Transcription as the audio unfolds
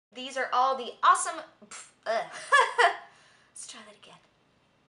These are all the awesome... Let's try that again.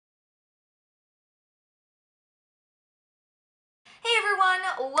 Hey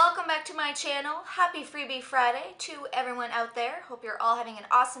everyone, welcome back to my channel. Happy Freebie Friday to everyone out there. Hope you're all having an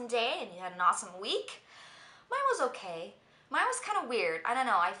awesome day and you had an awesome week. Mine was okay. Mine was kind of weird. I don't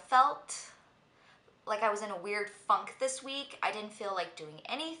know, I felt like I was in a weird funk this week. I didn't feel like doing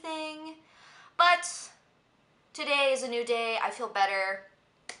anything, but today is a new day. I feel better.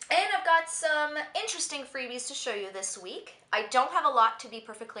 And I've got some interesting freebies to show you this week. I don't have a lot, to be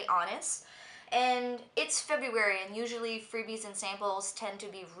perfectly honest. And it's February, and usually freebies and samples tend to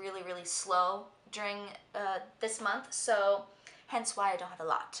be really, really slow during this month, so hence why I don't have a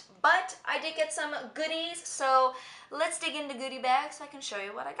lot. But I did get some goodies, so let's dig into goodie bags so I can show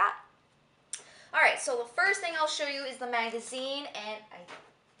you what I got. Alright, so the first thing I'll show you is the magazine, and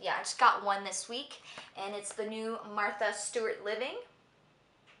I just got one this week, and it's the new Martha Stewart Living.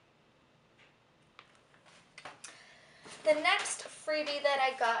 The next freebie that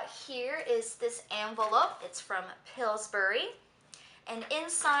I got here is this envelope. It's from Pillsbury. And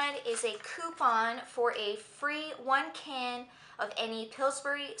inside is a coupon for a free 1 can of any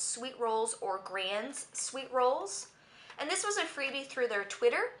Pillsbury sweet rolls or Grand's sweet rolls. And this was a freebie through their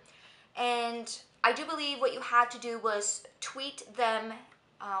Twitter. And I do believe what you had to do was tweet them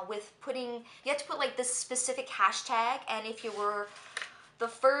with putting, you had to put like this specific hashtag. And if you were the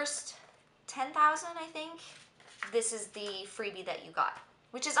first 10,000, I think, this is the freebie that you got,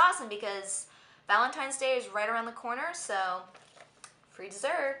 which is awesome because Valentine's Day is right around the corner, so free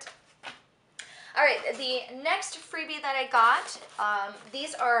dessert. All right, the next freebie that I got,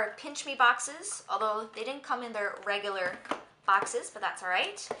 these are Pinch Me boxes, although they didn't come in their regular boxes, but that's all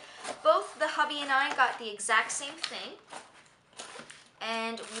right. Both the hubby and I got the exact same thing,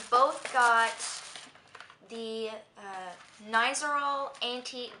 and we both got the Nizoral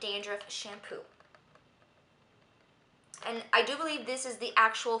Anti-Dandruff Shampoo. And I do believe this is the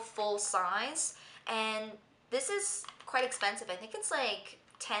actual full size, and this is quite expensive. I think it's like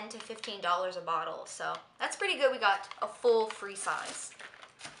 $10 to $15 a bottle, so that's pretty good. We got a full free size.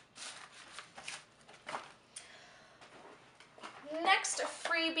 Next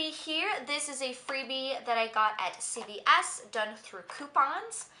freebie here, this is a freebie that I got at CVS, done through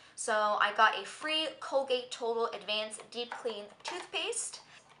coupons. So I got a free Colgate Total Advanced Deep Clean toothpaste.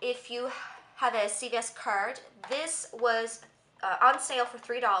 If you have a CVS card, this was on sale for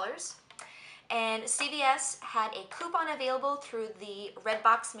 $3, and CVS had a coupon available through the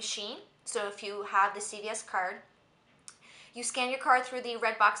Redbox machine. So if you have the CVS card, you scan your card through the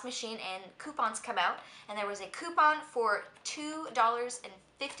Redbox machine and coupons come out, and there was a coupon for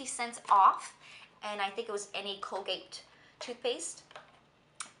 $2.50 off, and I think it was any Colgate toothpaste.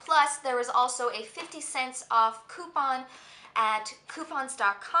 Plus there was also a 50 cents off coupon at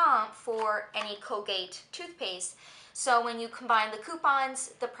coupons.com for any Colgate toothpaste. So when you combine the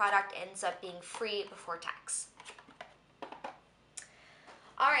coupons, the product ends up being free before tax.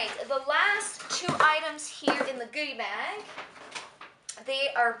 Alright, the last two items here in the goodie bag, they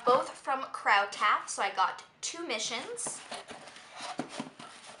are both from CrowdTap, so I got 2 missions.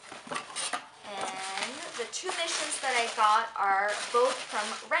 And the 2 missions that I got are both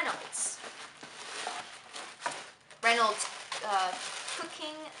from Reynolds. Reynolds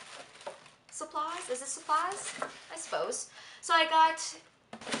cooking supplies. Is it supplies? I suppose. So I got,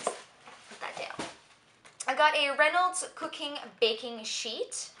 put that down. I got a Reynolds cooking baking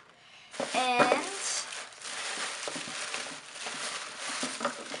sheet, and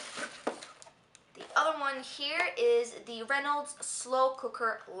the other one here is the Reynolds slow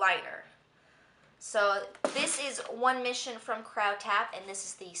cooker liner. So this is one mission from CrowdTap, and this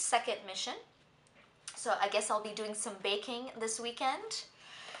is the second mission. So I guess I'll be doing some baking this weekend.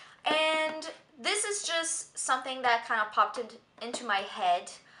 And this is just something that kind of popped into my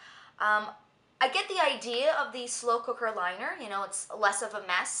head. I get the idea of the slow cooker liner. You know, it's less of a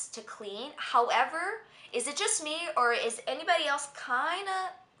mess to clean. However, is it just me, or is anybody else kind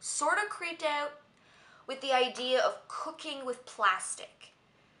of sort of creeped out with the idea of cooking with plastic?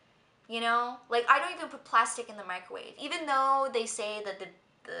 You know, like I don't even put plastic in the microwave, even though they say that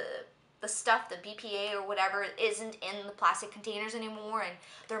the stuff, the BPA or whatever, isn't in the plastic containers anymore and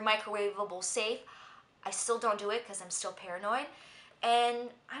they're microwavable safe. I still don't do it because I'm still paranoid.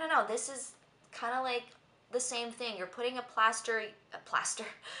 And I don't know, this is kind of like the same thing. You're putting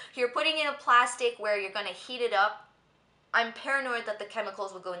you're putting in a plastic where you're going to heat it up. I'm paranoid that the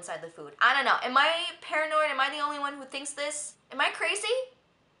chemicals will go inside the food. I don't know. Am I paranoid? Am I the only one who thinks this? Am I crazy?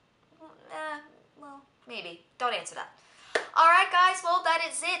 Well, maybe. Don't answer that. Alright guys, well that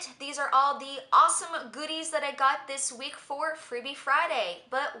is it. These are all the awesome goodies that I got this week for Freebie Friday.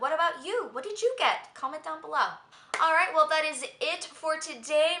 But what about you? What did you get? Comment down below. Alright, well that is it for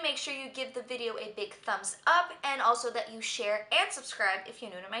today. Make sure you give the video a big thumbs up and also that you share and subscribe if you're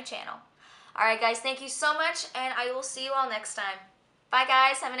new to my channel. Alright guys, thank you so much and I will see you all next time. Bye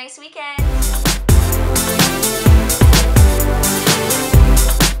guys, have a nice weekend.